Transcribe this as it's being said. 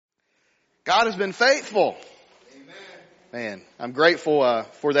God has been faithful. Man, I'm grateful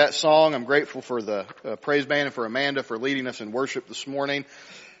for that song. I'm grateful for the praise band and for Amanda for leading us in worship this morning.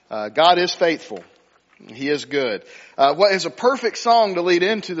 God is faithful. He is good. What is a perfect song to lead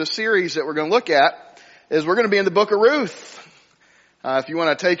into the series that we're going to look at is we're going to be in the book of Ruth. If you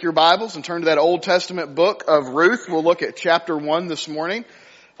want to take your Bibles and turn to that Old Testament book of Ruth, we'll look at chapter 1 this morning.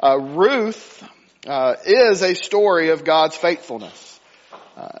 Ruth is a story of God's faithfulness.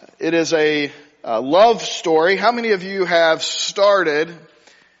 It is a love story. How many of you have started,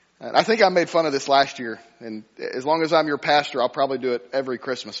 and I think I made fun of this last year, and as long as I'm your pastor, I'll probably do it every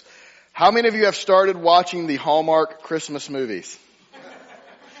Christmas. How many of you have started watching the Hallmark Christmas movies?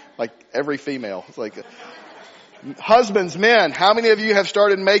 Like every female. It's like, husbands, men, how many of you have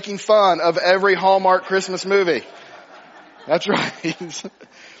started making fun of every Hallmark Christmas movie? That's right.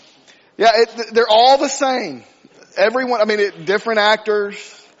 Yeah, they're all the same. Everyone, different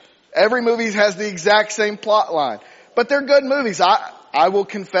actors. Every movie has the exact same plot line. But they're good movies. I will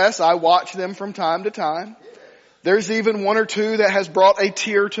confess, I watch them from time to time. There's even one or two that has brought a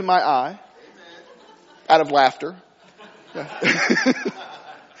tear to my eye. Out of laughter.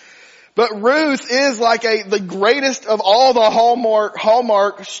 But Ruth is like the greatest of all the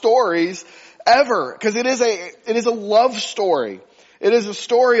Hallmark stories ever. Because it is a love story. It is a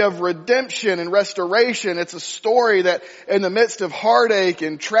story of redemption and restoration. It's a story that in the midst of heartache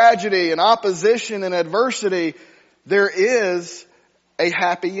and tragedy and opposition and adversity, there is a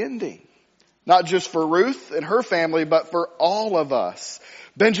happy ending. Not just for Ruth and her family, but for all of us.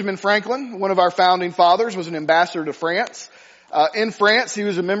 Benjamin Franklin, one of our founding fathers, was an ambassador to France. In France, he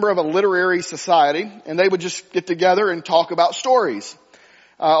was a member of a literary society, and they would just get together and talk about stories.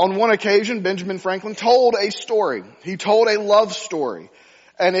 On one occasion, Benjamin Franklin told a story. He told a love story.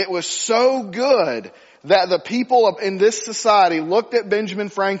 And it was so good that the people in this society looked at Benjamin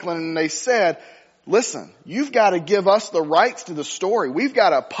Franklin and they said, listen, you've got to give us the rights to the story. We've got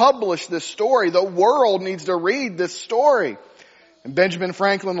to publish this story. The world needs to read this story. And Benjamin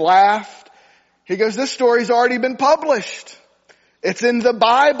Franklin laughed. He goes, this story's already been published. It's in the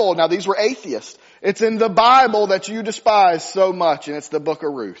Bible. Now these were atheists. It's in the Bible that you despise so much, and it's the book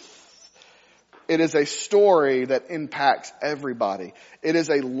of Ruth. It is a story that impacts everybody. It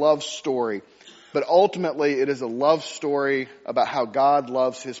is a love story. But ultimately, it is a love story about how God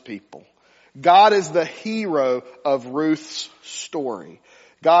loves His people. God is the hero of Ruth's story.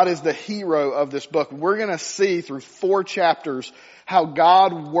 God is the hero of this book. We're going to see through 4 chapters how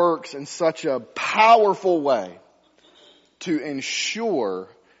God works in such a powerful way to ensure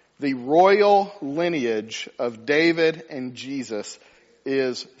the royal lineage of David and Jesus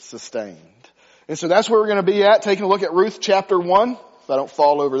is sustained. And so that's where we're going to be at, taking a look at Ruth chapter 1, if I don't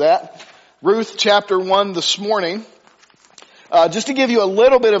fall over that. Ruth chapter 1 this morning. Just to give you a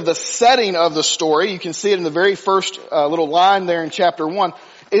little bit of the setting of the story, you can see it in the very first little line there in chapter 1.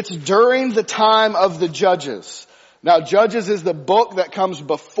 It's during the time of the Judges. Now, Judges is the book that comes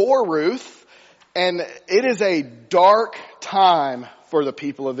before Ruth, and it is a dark time for the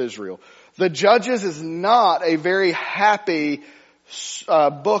people of Israel. The Judges is not a very happy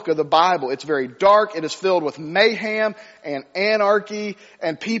book of the Bible. It's very dark. It is filled with mayhem and anarchy,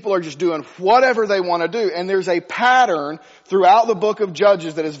 and people are just doing whatever they want to do. And there's a pattern throughout the book of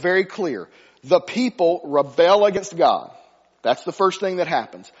Judges that is very clear. The people rebel against God. That's the first thing that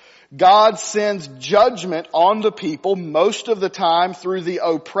happens. God sends judgment on the people most of the time through the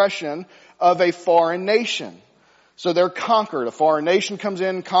oppression of a foreign nation. So they're conquered. A foreign nation comes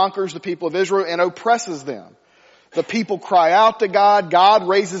in, conquers the people of Israel, and oppresses them. The people cry out to God. God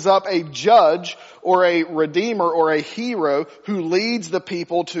raises up a judge or a redeemer or a hero who leads the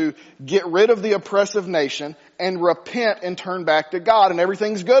people to get rid of the oppressive nation and repent and turn back to God. And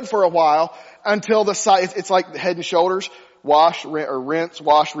everything's good for a while until it's like Head and Shoulders. Wash, or rinse,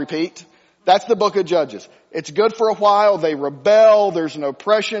 wash, repeat. That's the book of Judges. It's good for a while. They rebel. There's an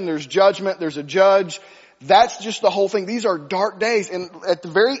oppression. There's judgment. There's a judge. That's just the whole thing. These are dark days. And at the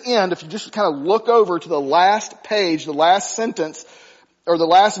very end, if you just kind of look over to the last page, the last sentence, or the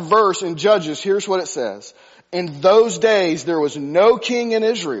last verse in Judges, here's what it says. In those days, there was no king in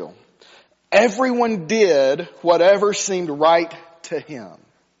Israel. Everyone did whatever seemed right to him.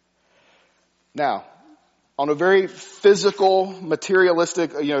 Now, on a very physical,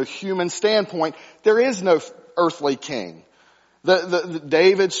 materialistic, human standpoint, there is no earthly king.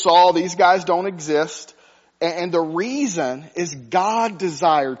 David, Saul, these guys don't exist. And the reason is God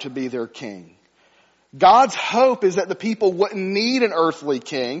desired to be their king. God's hope is that the people wouldn't need an earthly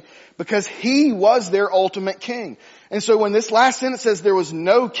king because He was their ultimate king. And so when this last sentence says there was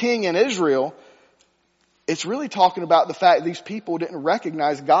no king in Israel, it's really talking about the fact these people didn't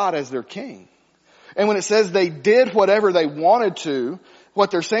recognize God as their king. And when it says they did whatever they wanted to,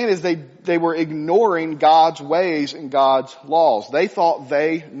 what they're saying is they were ignoring God's ways and God's laws. They thought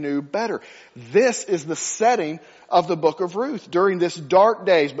they knew better. This is the setting of the book of Ruth during this dark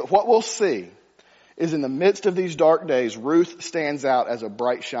days. But what we'll see is in the midst of these dark days, Ruth stands out as a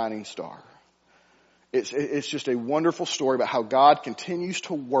bright shining star. It's just a wonderful story about how God continues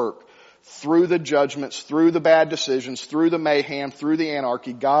to work through the judgments, through the bad decisions, through the mayhem, through the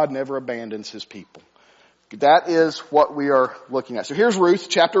anarchy. God never abandons his people. That is what we are looking at. So here's Ruth,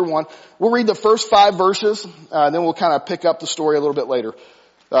 chapter 1. We'll read the first 5 verses, then we'll kind of pick up the story a little bit later.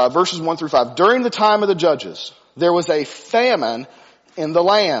 Verses 1 through 5. During the time of the judges, there was a famine in the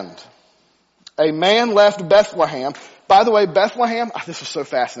land. A man left Bethlehem. By the way, Bethlehem, this is so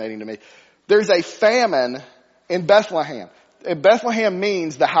fascinating to me. There's a famine in Bethlehem. And Bethlehem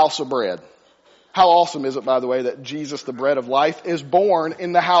means the house of bread. How awesome is it, by the way, that Jesus, the bread of life, is born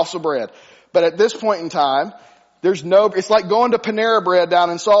in the house of bread. But at this point in time, it's like going to Panera Bread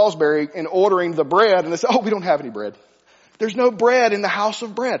down in Salisbury and ordering the bread and they say, oh, we don't have any bread. There's no bread in the house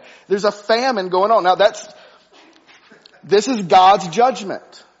of bread. There's a famine going on. Now this is God's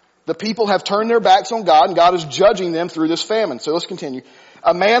judgment. The people have turned their backs on God and God is judging them through this famine. So let's continue.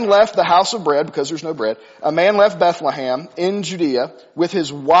 A man left the house of bread because there's no bread. A man left Bethlehem in Judea with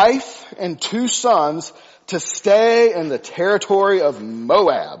his wife and 2 sons to stay in the territory of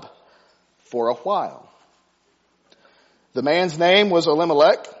Moab for a while. The man's name was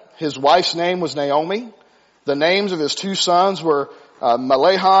Elimelech. His wife's name was Naomi. The names of his 2 sons were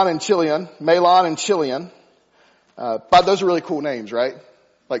Mahlon and Chilion. But those are really cool names, right?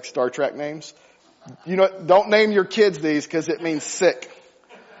 Like Star Trek names. You know, don't name your kids these because it means sick.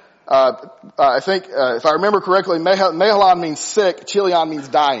 I think, if I remember correctly, Mahlon means sick, Chilion means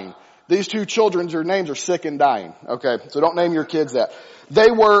dying. These 2 children's names are sick and dying. Okay, so don't name your kids that.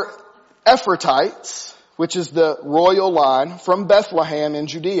 They were Ephratites, which is the royal line from Bethlehem in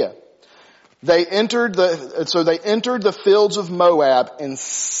Judea. They entered the fields of Moab and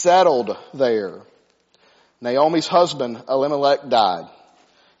settled there. Naomi's husband, Elimelech, died.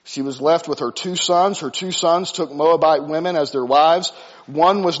 She was left with her 2 sons. Her 2 sons took Moabite women as their wives.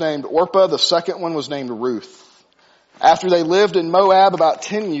 One was named Orpah. The second one was named Ruth. After they lived in Moab about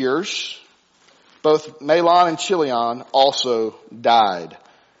 10 years, both Mahlon and Chilion also died.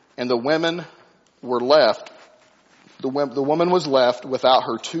 And the woman were left, the woman was left without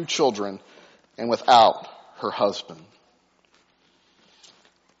her 2 children and without her husband.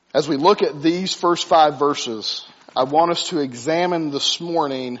 As we look at these first 5 verses, I want us to examine this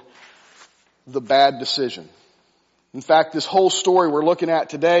morning the bad decision. In fact, this whole story we're looking at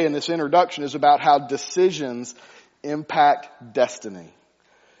today in this introduction is about how decisions impact destiny.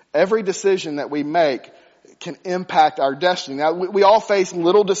 Every decision that we make can impact our destiny. Now, we all face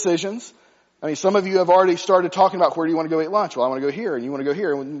little decisions. I mean, some of you have already started talking about where do you want to go eat lunch? Well, I want to go here and you want to go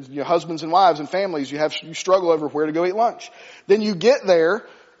here. And when husbands and wives and families, you struggle over where to go eat lunch. Then you get there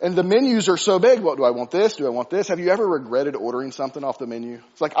and the menus are so big. What do I want this? Do I want this? Have you ever regretted ordering something off the menu?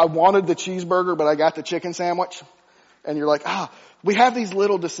 It's like, I wanted the cheeseburger, but I got the chicken sandwich. And you're like, we have these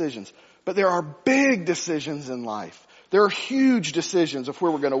little decisions, but there are big decisions in life. There are huge decisions of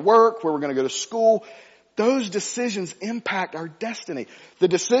where we're going to work, where we're going to go to school. Those decisions impact our destiny. The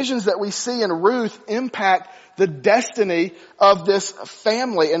decisions that we see in Ruth impact the destiny of this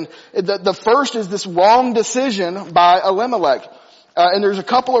family. And the first is this wrong decision by Elimelech. And there's a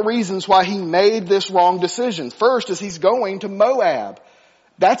couple of reasons why he made this wrong decision. First is he's going to Moab.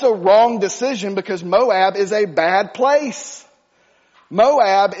 That's a wrong decision because Moab is a bad place.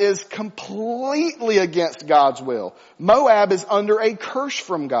 Moab is completely against God's will. Moab is under a curse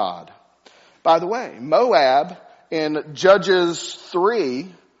from God. By the way, Moab in Judges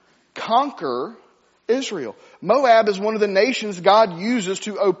 3 conquer Israel. Moab is one of the nations God uses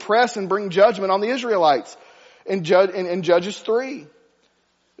to oppress and bring judgment on the Israelites in Judges 3.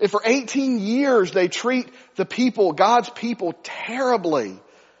 And for 18 years they treat the people, God's people, terribly.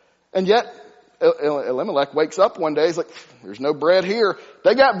 And yet Elimelech wakes up one day, he's like, there's no bread here.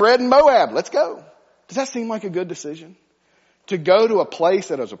 They got bread in Moab. Let's go. Does that seem like a good decision? To go to a place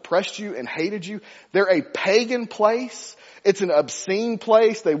that has oppressed you and hated you? They're a pagan place. It's an obscene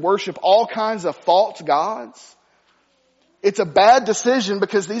place. They worship all kinds of false gods. It's a bad decision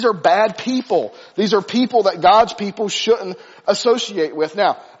because these are bad people. These are people that God's people shouldn't associate with.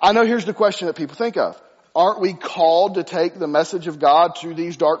 Now, I know here's the question that people think of. Aren't we called to take the message of God to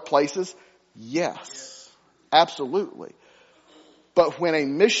these dark places? Yes, absolutely. But when a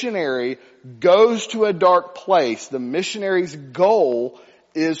missionary goes to a dark place, the missionary's goal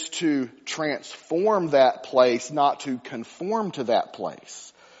is to transform that place, not to conform to that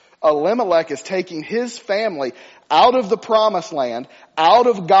place. Elimelech is taking his family out of the promised land, out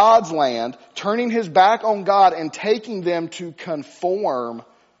of God's land, turning his back on God and taking them to conform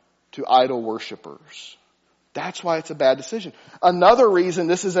to idol worshipers. That's why it's a bad decision. Another reason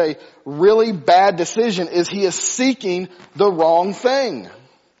this is a really bad decision is he is seeking the wrong thing.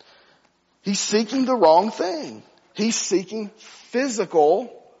 He's seeking the wrong thing. He's seeking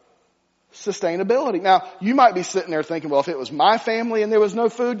physical sustainability. Now, you might be sitting there thinking, well, if it was my family and there was no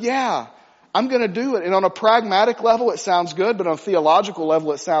food, yeah, I'm going to do it. And on a pragmatic level, it sounds good, but on a theological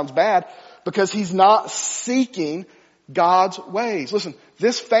level, it sounds bad because he's not seeking God's ways. Listen,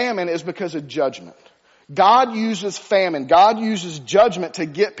 this famine is because of judgment. God uses famine. God uses judgment to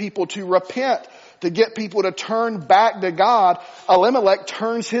get people to repent, to get people to turn back to God. Elimelech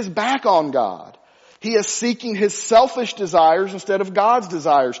turns his back on God. He is seeking his selfish desires instead of God's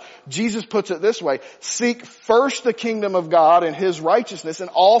desires. Jesus puts it this way, seek first the kingdom of God and his righteousness, and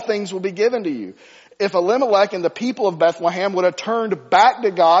all things will be given to you. If Elimelech and the people of Bethlehem would have turned back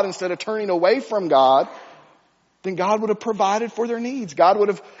to God instead of turning away from God, then God would have provided for their needs. God would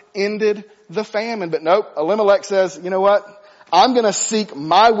have ended the famine. But nope, Elimelech says, you know what? I'm going to seek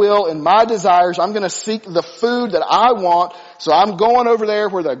my will and my desires. I'm going to seek the food that I want. So I'm going over there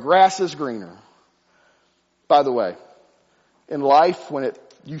where the grass is greener. By the way, in life, when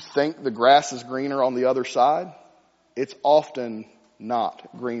you think the grass is greener on the other side, it's often not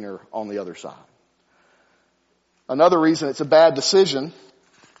greener on the other side. Another reason it's a bad decision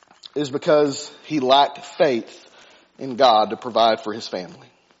is because he lacked faith in God to provide for his family.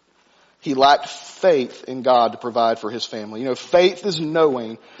 He lacked faith in God to provide for his family. You know, faith is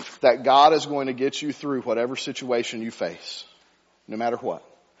knowing that God is going to get you through whatever situation you face, no matter what.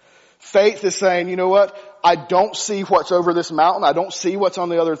 Faith is saying, you know what? I don't see what's over this mountain. I don't see what's on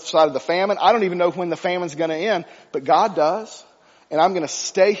the other side of the famine. I don't even know when the famine's going to end, but God does. And I'm going to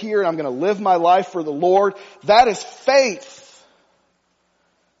stay here and I'm going to live my life for the Lord. That is faith.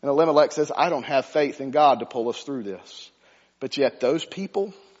 And Elimelech says, I don't have faith in God to pull us through this. But yet those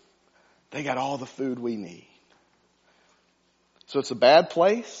people, they got all the food we need. So it's a bad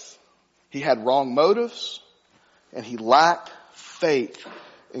place. He had wrong motives and he lacked faith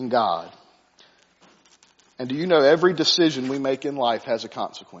in God. And do you know every decision we make in life has a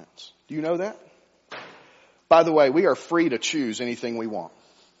consequence? Do you know that? By the way, we are free to choose anything we want.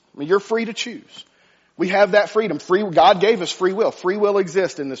 I mean, you're free to choose. We have that freedom. God gave us free will. Free will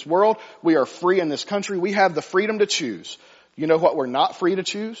exists in this world. We are free in this country. We have the freedom to choose. You know what we're not free to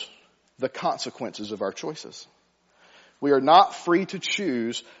choose? The consequences of our choices. We are not free to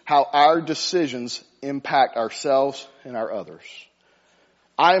choose how our decisions impact ourselves and our others.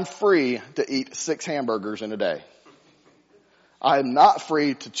 I am free to eat 6 hamburgers in a day. I am not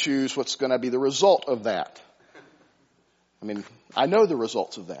free to choose what's going to be the result of that. I mean, I know the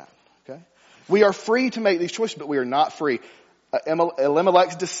results of that. Okay? We are free to make these choices, but we are not free.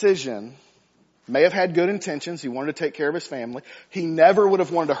 Elimelech's decision may have had good intentions. He wanted to take care of his family. He never would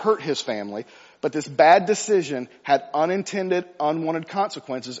have wanted to hurt his family. But this bad decision had unintended, unwanted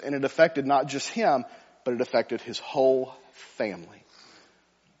consequences, and it affected not just him, but it affected his whole family.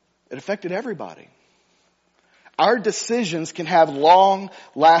 It affected everybody. Our decisions can have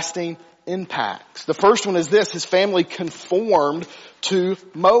long-lasting impacts. The first one is this: his family conformed to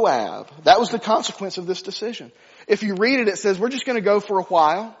Moab. That was the consequence of this decision. If you read it, it says, we're just going to go for a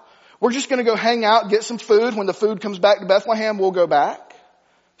while. We're just going to go hang out, get some food. When the food comes back to Bethlehem, we'll go back.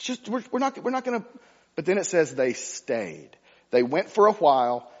 It's just, we're not going to, but then it says they stayed. They went for a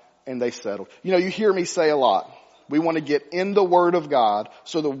while and they settled. You know, you hear me say a lot, we want to get in the Word of God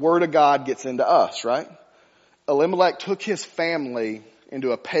so the Word of God gets into us, right? Elimelech took his family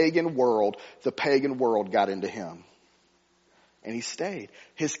into a pagan world. The pagan world got into him. And he stayed.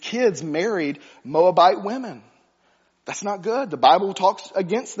 His kids married Moabite women. That's not good. The Bible talks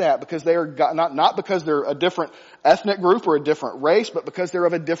against that because they are not because they're a different ethnic group or a different race, but because they're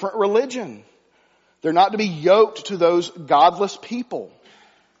of a different religion. They're not to be yoked to those godless people.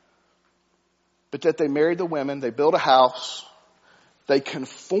 But that they married the women, they built a house, they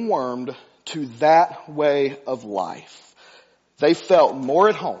conformed to that way of life. They felt more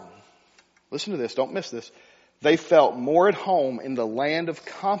at home. Listen to this, don't miss this. They felt more at home in the land of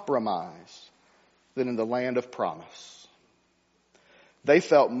compromise than in the land of promise. They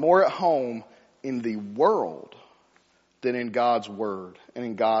felt more at home in the world than in God's Word and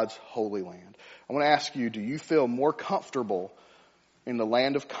in God's holy land. I want to ask you, do you feel more comfortable in the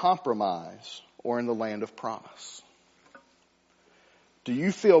land of compromise or in the land of promise? Do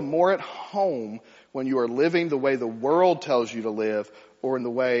you feel more at home when you are living the way the world tells you to live or in the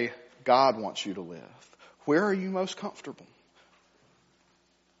way God wants you to live? Where are you most comfortable?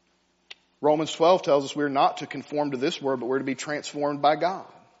 Romans 12 tells us we're not to conform to this world, but we're to be transformed by God.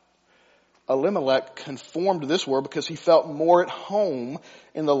 Elimelech conformed to this world because he felt more at home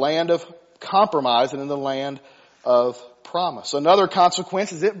in the land of compromise than in the land of promise. Another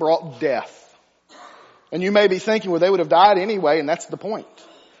consequence is it brought death. And you may be thinking, well, they would have died anyway, and that's the point.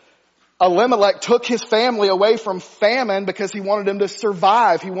 Elimelech took his family away from famine because he wanted them to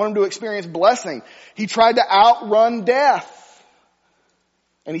survive. He wanted them to experience blessing. He tried to outrun death.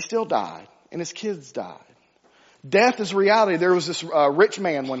 And he still died. And his kids died. Death is reality. There was this rich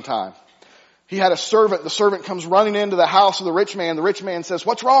man one time. He had a servant. The servant comes running into the house of the rich man. The rich man says,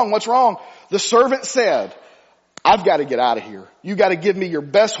 "What's wrong? What's wrong?" The servant said, "I've got to get out of here. You got to give me your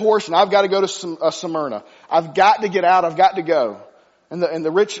best horse, and I've got to go to Smyrna. I've got to get out. I've got to go." And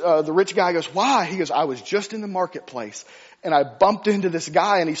the rich guy goes, "Why?" He goes, "I was just in the marketplace and I bumped into this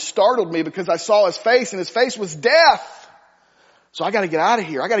guy and he startled me because I saw his face and his face was death. So I got to get out of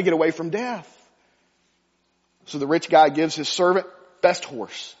here. I got to get away from death." So the rich guy gives his servant best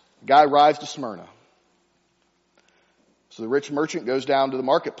horse. The guy rides to Smyrna. So the rich merchant goes down to the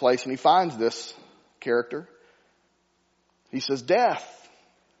marketplace and he finds this character. He says, "Death,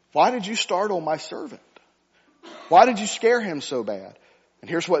 why did you startle my servant? Why did you scare him so bad?" And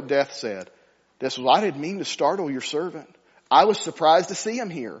here's what Death said. Death says, "Well, I didn't mean to startle your servant. I was surprised to see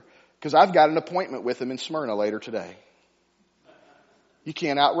him here because I've got an appointment with him in Smyrna later today." You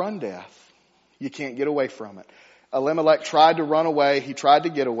can't outrun death. You can't get away from it. Elimelech tried to run away. He tried to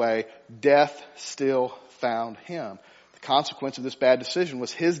get away. Death still found him. The consequence of this bad decision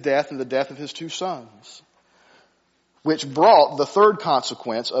was his death and the death of his 2 sons, which brought the third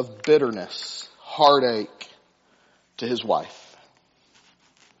consequence of bitterness, heartache to his wife.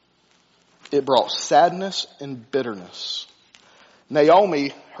 It brought sadness and bitterness.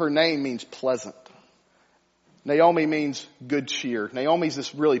 Naomi, her name means pleasant. Naomi means good cheer. Naomi's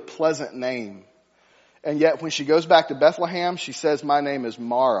this really pleasant name. And yet when she goes back to Bethlehem, she says, "My name is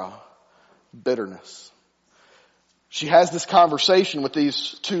Mara," bitterness. She has this conversation with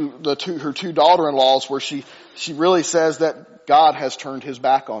her 2 daughter-in-laws where she really says that God has turned his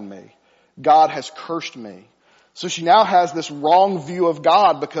back on me. God has cursed me. So she now has this wrong view of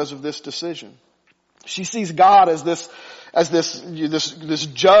God because of this decision. She sees God as this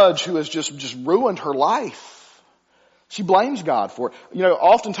judge who has just ruined her life. She blames God for it. You know,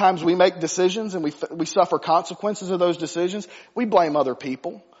 oftentimes we make decisions and we suffer consequences of those decisions. We blame other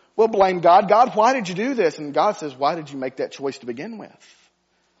people. We'll blame God. "God, why did you do this?" And God says, "Why did you make that choice to begin with?"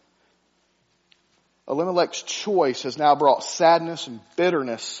 Elimelech's choice has now brought sadness and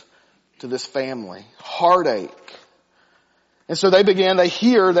bitterness to this family. Heartache. And so they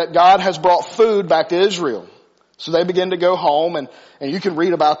hear that God has brought food back to Israel. So they begin to go home, and you can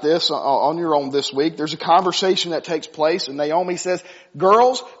read about this on your own this week. There's a conversation that takes place, and Naomi says,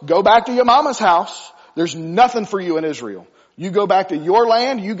 "Girls, go back to your mama's house. There's nothing for you in Israel. You go back to your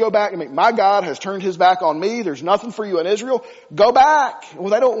land. You go back. My God has turned his back on me. There's nothing for you in Israel. Go back."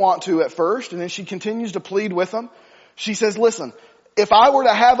 Well, they don't want to at first, and then she continues to plead with them. She says, "Listen, if I were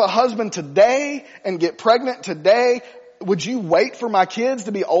to have a husband today and get pregnant today, would you wait for my kids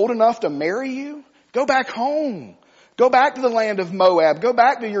to be old enough to marry you? Go back home. Go back to the land of Moab. Go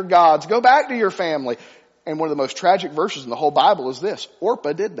back to your gods. Go back to your family." And one of the most tragic verses in the whole Bible is this.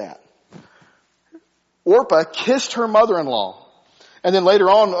 Orpah did that. Orpah kissed her mother-in-law. And then later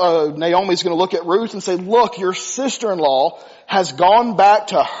on, Naomi's going to look at Ruth and say, "Look, your sister-in-law has gone back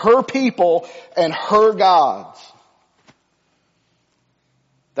to her people and her gods."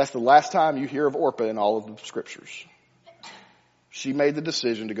 That's the last time you hear of Orpah in all of the scriptures. She made the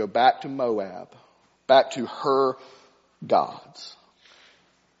decision to go back to Moab, back to her gods.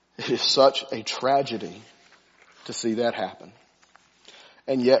 It is such a tragedy to see that happen.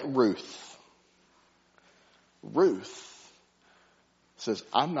 And yet Ruth says,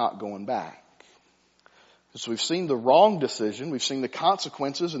 "I'm not going back." So we've seen the wrong decision. We've seen the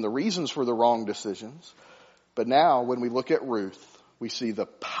consequences and the reasons for the wrong decisions. But now when we look at Ruth, we see the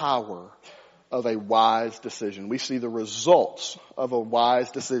power of a wise decision. We see the results of a wise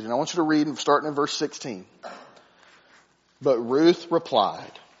decision. I want you to read, starting in verse 16. But Ruth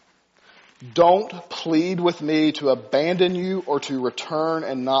replied, "Don't plead with me to abandon you or to return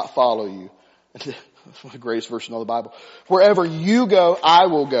and not follow you." That's one of the greatest verses in all the Bible. "Wherever you go, I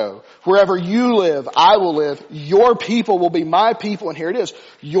will go. Wherever you live, I will live. Your people will be my people." And here it is.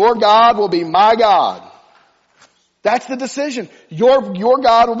 "Your God will be my God." That's the decision. Your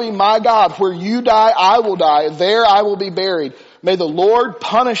God will be my God. Where you die, I will die. There I will be buried. May the Lord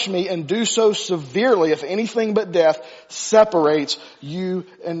punish me and do so severely if anything but death separates you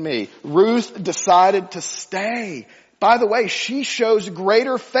and me. Ruth decided to stay. By the way, she shows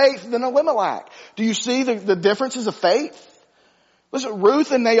greater faith than Elimelech. Do you see the differences of faith? Listen,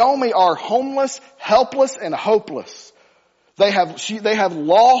 Ruth and Naomi are homeless, helpless, and hopeless. They have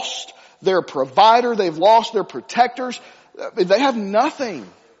lost their provider. They've lost their protectors. They have nothing.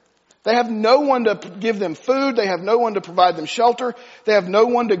 They have no one to give them food. They have no one to provide them shelter. They have no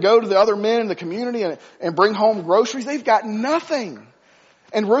one to go to the other men in the community and bring home groceries. They've got nothing.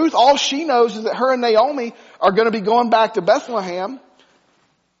 And Ruth, all she knows is that her and Naomi are going to be going back to Bethlehem.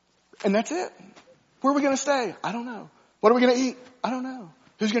 And that's it. Where are we going to stay? I don't know. What are we going to eat? I don't know.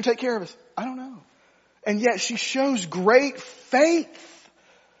 Who's going to take care of us? I don't know. And yet she shows great faith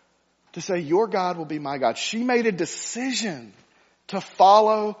to say, your God will be my God. She made a decision to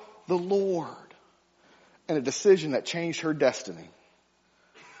follow the Lord. And a decision that changed her destiny.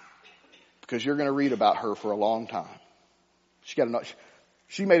 Because you're going to read about her for a long time.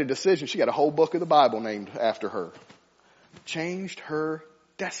 She made a decision. She got a whole book of the Bible named after her. Changed her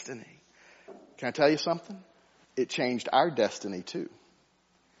destiny. Can I tell you something? It changed our destiny too.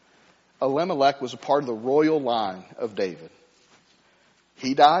 Elimelech was a part of the royal line of David.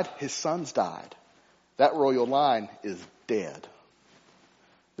 He died, his sons died. That royal line is dead.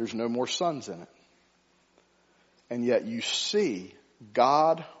 There's no more sons in it. And yet you see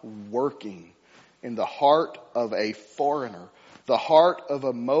God working in the heart of a foreigner, the heart of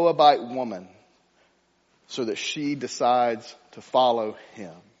a Moabite woman, so that she decides to follow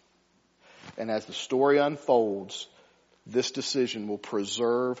him. And as the story unfolds, this decision will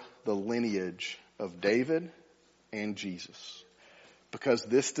preserve the lineage of David and Jesus. Because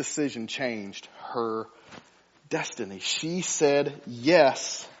this decision changed her destiny. She said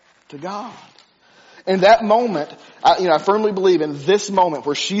yes to God. In that moment, I firmly believe in this moment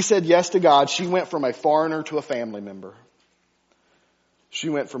where she said yes to God, she went from a foreigner to a family member. She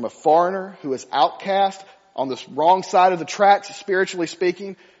went from a foreigner who is outcast on the wrong side of the tracks, spiritually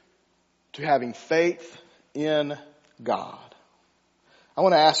speaking, to having faith in God. I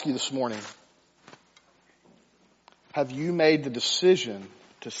want to ask you this morning, have you made the decision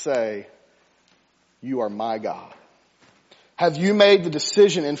to say, you are my God? Have you made the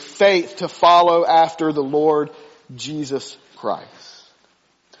decision in faith to follow after the Lord Jesus Christ?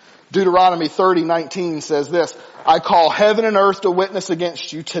 Deuteronomy 30:19 says this, I call heaven and earth to witness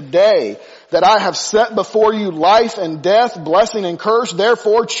against you today that I have set before you life and death, blessing and curse.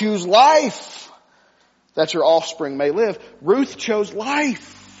 Therefore choose life that your offspring may live. Ruth chose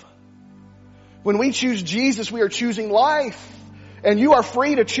life. When we choose Jesus, we are choosing life. And you are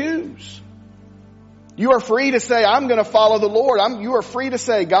free to choose. You are free to say, I'm going to follow the Lord. You are free to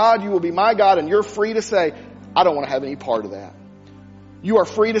say, God, you will be my God. And you're free to say, I don't want to have any part of that. You are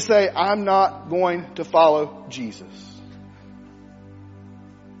free to say, I'm not going to follow Jesus.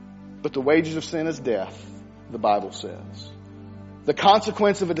 But the wages of sin is death, the Bible says. The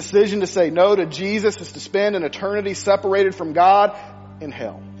consequence of a decision to say no to Jesus is to spend an eternity separated from God in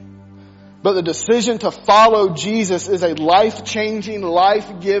hell. But the decision to follow Jesus is a life-changing,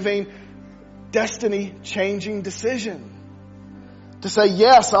 life-giving, destiny-changing decision. To say,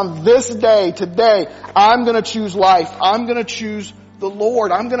 yes, on this day, today, I'm going to choose life. I'm going to choose the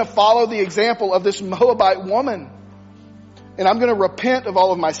Lord. I'm going to follow the example of this Moabite woman. And I'm going to repent of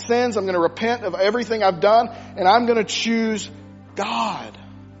all of my sins. I'm going to repent of everything I've done. And I'm going to choose God.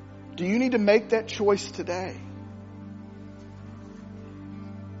 Do you need to make that choice today?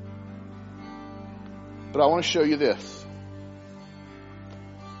 But I want to show you this.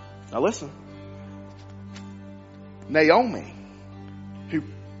 Now listen. Naomi, who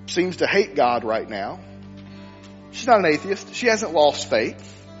seems to hate God right now, she's not an atheist. She hasn't lost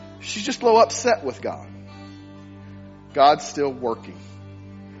faith. She's just a little upset with God. God's still working.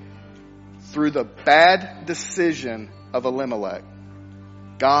 Through the bad decision of Elimelech,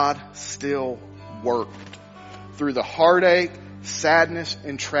 God still worked. Through the heartache, sadness,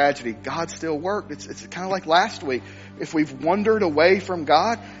 and tragedy, God still worked. It's kind of like last week. If we've wandered away from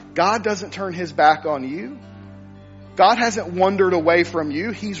God, God doesn't turn his back on you. God hasn't wandered away from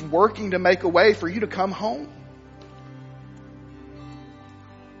you. He's working to make a way for you to come home.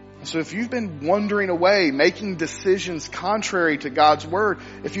 So if you've been wandering away, making decisions contrary to God's word,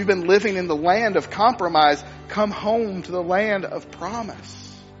 if you've been living in the land of compromise, come home to the land of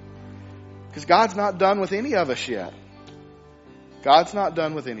promise. Because God's not done with any of us yet. God's not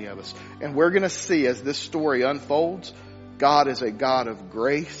done with any of us. And we're going to see as this story unfolds, God is a God of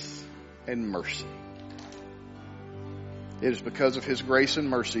grace and mercy. It is because of his grace and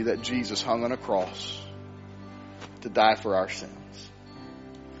mercy that Jesus hung on a cross. to die for our sins.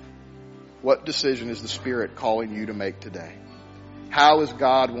 What decision is the Spirit calling you to make today? How is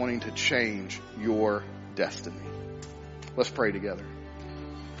God wanting to change your destiny? Let's pray together.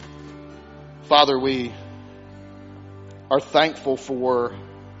 Father, we are thankful for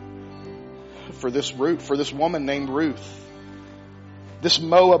this woman named Ruth, this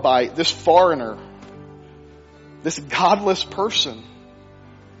Moabite, this foreigner, this godless person.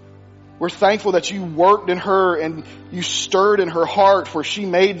 We're thankful that you worked in her and you stirred in her heart, for she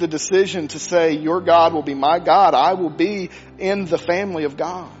made the decision to say, your God will be my God. I will be in the family of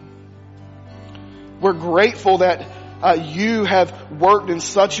God. We're grateful that you have worked in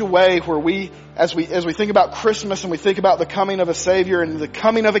such a way where we, as we think about Christmas and we think about the coming of a Savior and the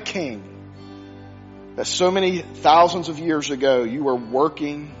coming of a King, that so many thousands of years ago you were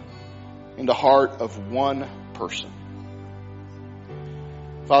working in the heart of one person.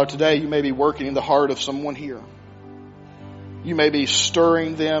 Father, today you may be working in the heart of someone here. You may be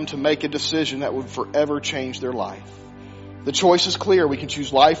stirring them to make a decision that would forever change their life. The choice is clear. We can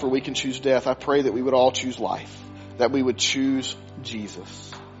choose life or we can choose death. I pray that we would all choose life, that we would choose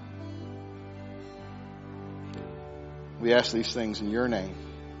Jesus. We ask these things in your name.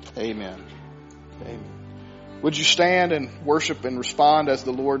 Amen. Amen. Would you stand and worship and respond as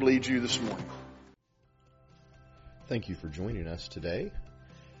the Lord leads you this morning? Thank you for joining us today.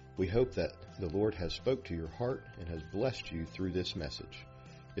 We hope that the Lord has spoke to your heart and has blessed you through this message.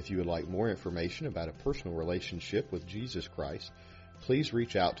 If you would like more information about a personal relationship with Jesus Christ, please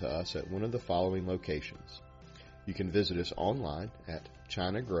reach out to us at one of the following locations. You can visit us online at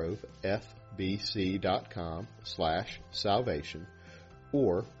ChinaGroveFBC.com/salvation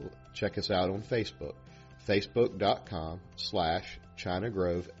or check us out on Facebook,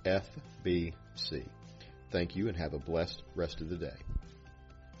 Facebook.com/ChinaGroveFBC. Thank you and have a blessed rest of the day.